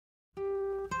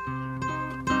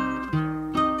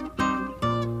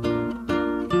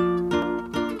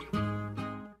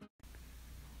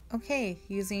Okay,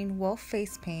 using Wolfe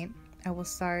face paint, I will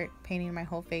start painting my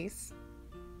whole face.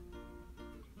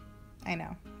 I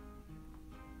know.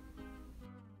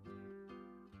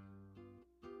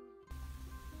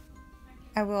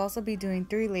 I will also be doing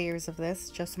 3 layers of this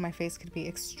just so my face could be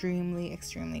extremely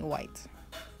white.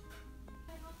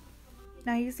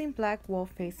 Now using black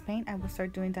Wolfe face paint, I will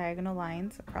start doing diagonal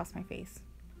lines across my face.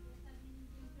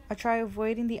 I'll try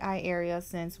avoiding the eye area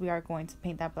since we are going to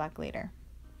paint that black later.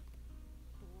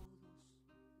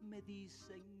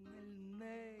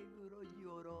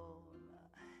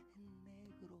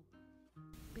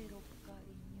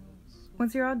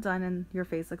 Once you're all done and your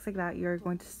face looks like that, you're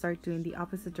going to start doing the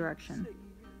opposite direction.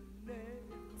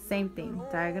 Same thing,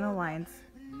 diagonal lines,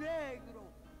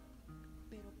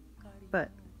 but,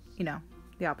 you know,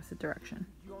 the opposite direction.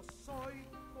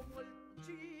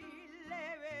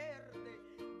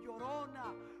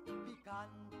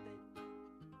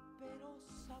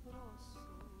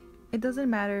 It doesn't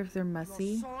matter if they're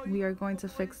messy, we are going to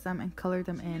fix them and color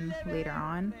them in later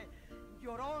on.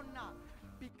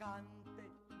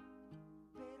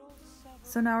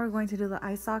 So now we're going to do the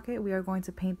eye socket. We are going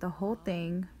to paint the whole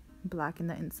thing black in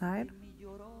the inside.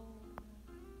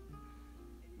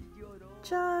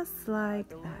 Just like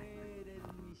that.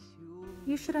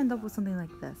 You should end up with something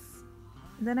like this.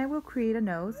 Then I will create a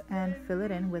nose and fill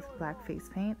it in with black face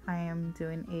paint. I am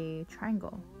doing a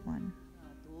triangle one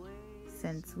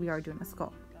since we are doing a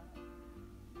skull.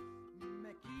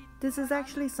 This is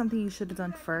actually something you should have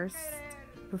done first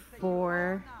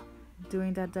before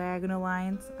doing that diagonal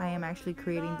lines. I am actually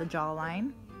creating the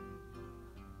jawline,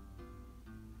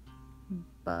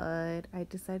 but I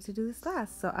decided to do this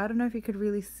last, so I don't know if you could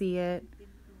really see it.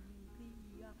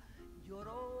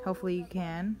 Hopefully you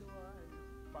can.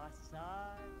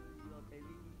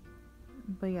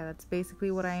 But yeah, that's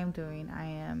basically what I am doing. I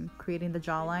am creating the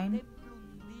jawline,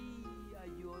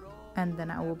 and then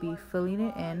I will be filling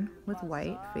it in with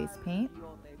white face paint.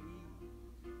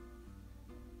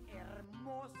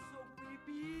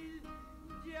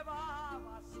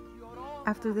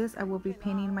 After this, I will be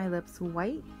painting my lips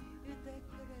white.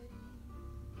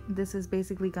 This is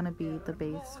basically going to be the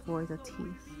base for the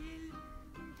teeth.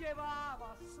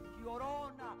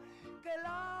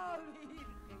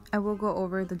 I will go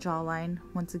over the jawline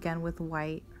once again with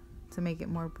white to make it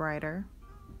more brighter.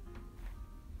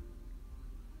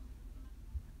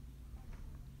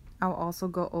 I'll also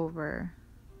go over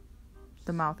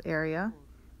the mouth area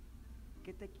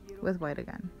with white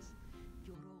again.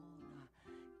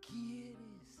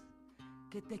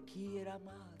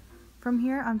 From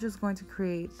here, I'm just going to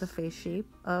create the face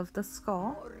shape of the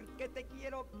skull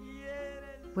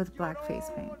with black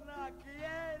face paint.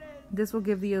 This will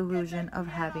give the illusion of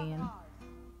having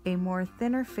a more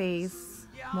thinner face,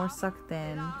 more sucked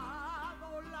in,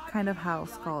 kind of how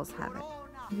skulls have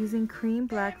it. Using cream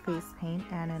black face paint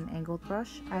and an angled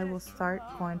brush, I will start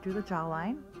going through the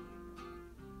jawline,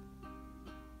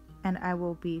 and I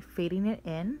will be fading it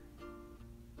in.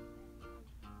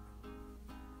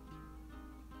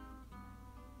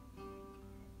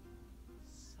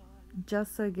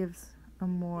 Just so it gives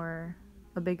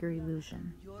a bigger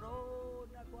illusion.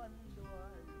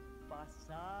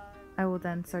 I will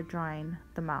then start drawing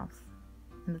the mouth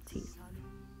and the teeth.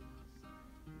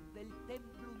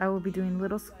 I will be doing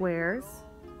little squares.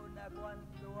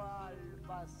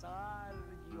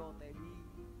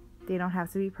 They don't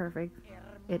have to be perfect.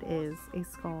 It is a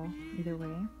skull either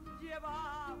way.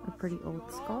 A pretty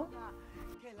old skull.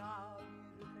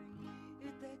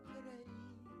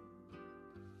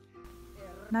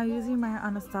 Now using my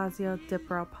Anastasia Dip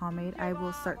Brow Pomade, I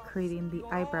will start creating the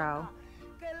eyebrow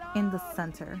in the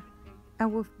center. I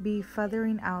will be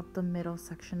feathering out the middle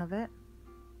section of it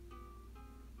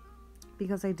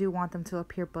because I do want them to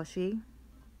appear bushy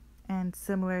and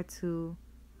similar to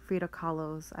Frida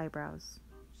Kahlo's eyebrows.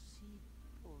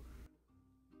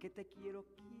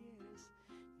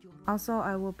 Also,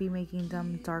 I will be making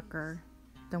them darker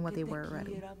than what they were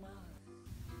already.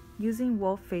 Using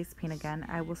Wolfe face paint again,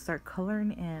 I will start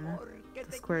coloring in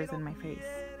the squares in my face.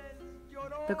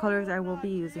 The colors I will be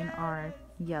using are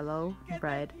yellow,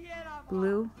 red,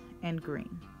 blue, and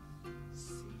green.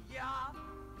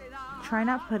 Try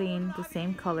not putting the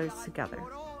same colors together.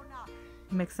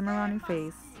 Mix them around your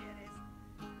face.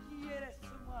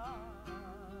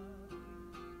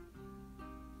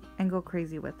 And go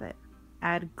crazy with it.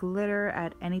 Add glitter,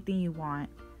 add anything you want.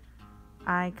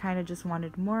 I kind of just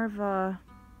wanted more of a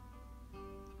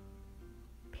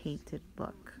painted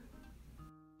look.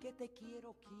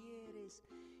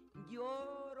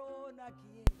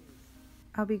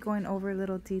 I'll be going over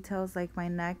little details like my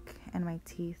neck and my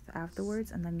teeth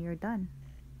afterwards, and then you're done.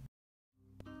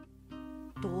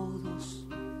 Todos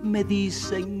me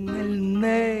dicen el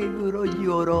negro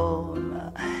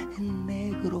llorona,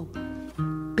 negro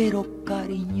pero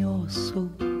cariñoso.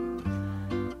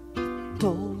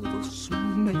 Todos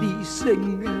me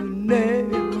dicen el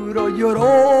negro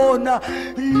llorona,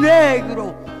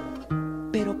 negro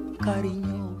pero cariñoso.